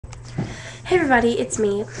Hey everybody, it's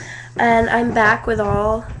me, and I'm back with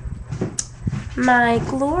all my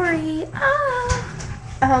glory.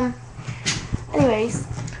 Anyways,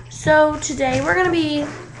 so today we're gonna be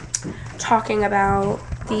talking about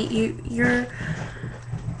we're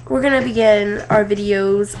gonna begin our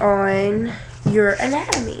videos on your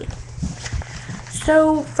anatomy.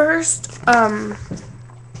 So first,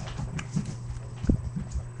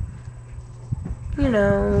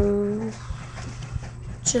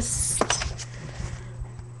 just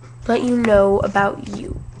let you know about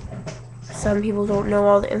you. Some people don't know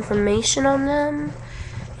all the information on them,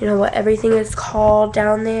 what everything is called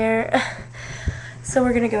down there. So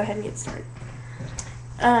we're gonna go ahead and get started.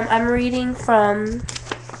 I'm reading from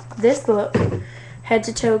this book, Head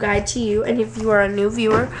to Toe Guide to You, and if you are a new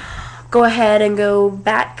viewer, go ahead and go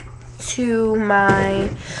back to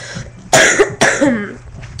my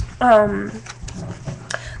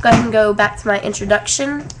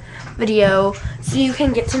introduction video so you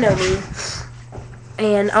can get to know me,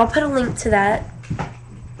 and I'll put a link to that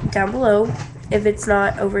down below. If it's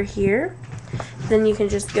not over here, then you can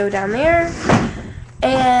just go down there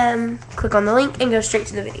and click on the link and go straight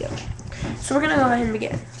to the video. So we're gonna go ahead and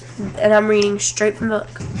begin, and I'm reading straight from the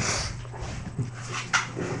book.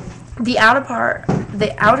 The outer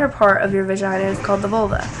part of your vagina is called the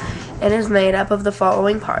vulva and is made up of the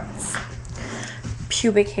following parts: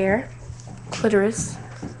 pubic hair, clitoris,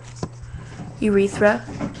 urethra,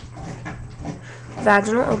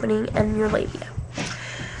 vaginal opening, and your labia.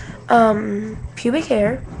 Pubic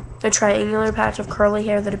hair, a triangular patch of curly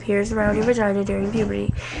hair that appears around your vagina during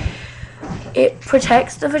puberty. It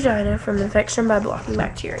protects the vagina from infection by blocking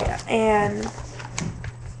bacteria. And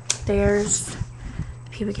there's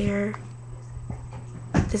pubic hair.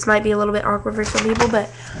 This might be a little bit awkward for some people,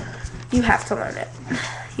 but you have to learn it.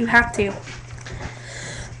 You have to.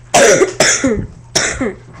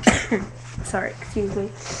 Sorry, excuse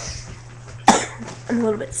me. I'm a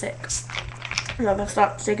little bit sick. I'm not going to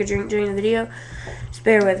stop to take a drink during the video. Just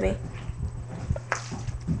bear with me.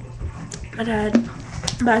 My dad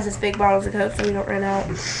buys us big bottles of Coke so we don't run out.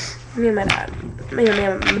 Me and my dad.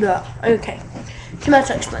 Blah. Okay. Too much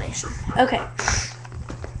explanation. Okay.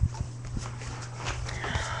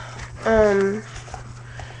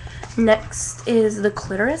 Next is the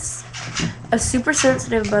clitoris. A super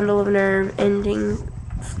sensitive bundle of nerve endings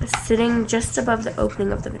sitting just above the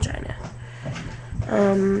opening of the vagina.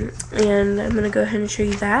 And I'm going to go ahead and show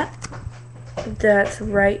you that. That's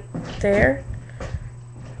right there.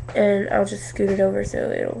 And I'll just scoot it over so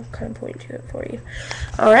it'll kind of point to it for you.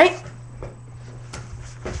 Alright.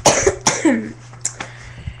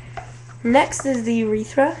 Next is the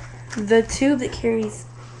urethra. The tube that carries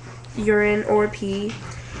urine or pee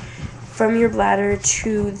from your bladder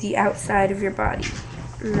to the outside of your body.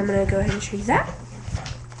 And I'm going to go ahead and show you that.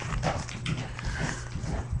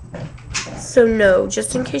 So no,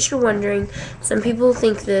 just in case you're wondering, some people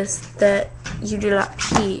think that you do not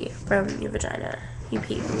pee from your vagina. You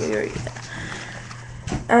pee from your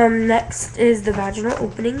urethra. Next is the vaginal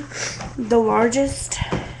opening. The largest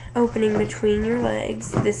opening between your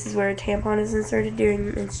legs. This is where a tampon is inserted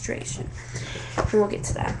during menstruation. And we'll get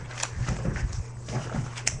to that.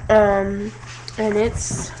 And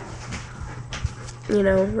it's,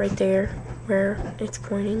 right there where it's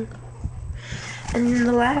pointing. And then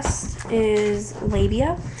the last is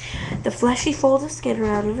labia. The fleshy fold of skin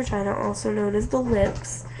around your vagina, also known as the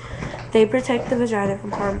lips. They protect the vagina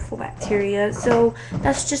from harmful bacteria. So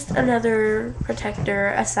that's just another protector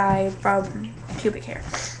aside from pubic hair.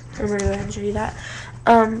 I'm going to go ahead and show you that.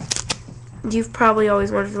 You've probably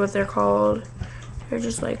always wondered what they're called. They're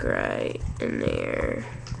just like right in there.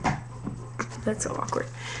 That's so awkward.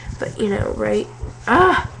 But right?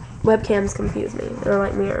 Webcams confuse me. They're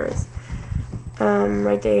like mirrors.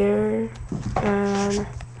 Right there, and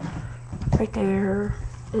right there,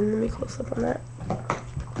 and let me close up on that.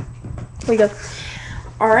 There we go.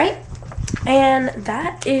 Alright, and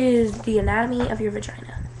that is the anatomy of your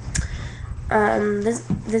vagina.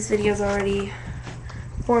 This video is already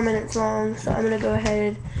 4 minutes long, so I'm going to go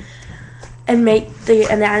ahead and make the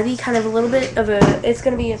anatomy kind of a little bit of it's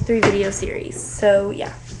going to be a 3-video series, so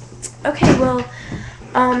yeah. Okay, well,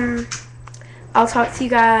 I'll talk to you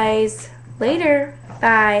guys later.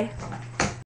 Bye.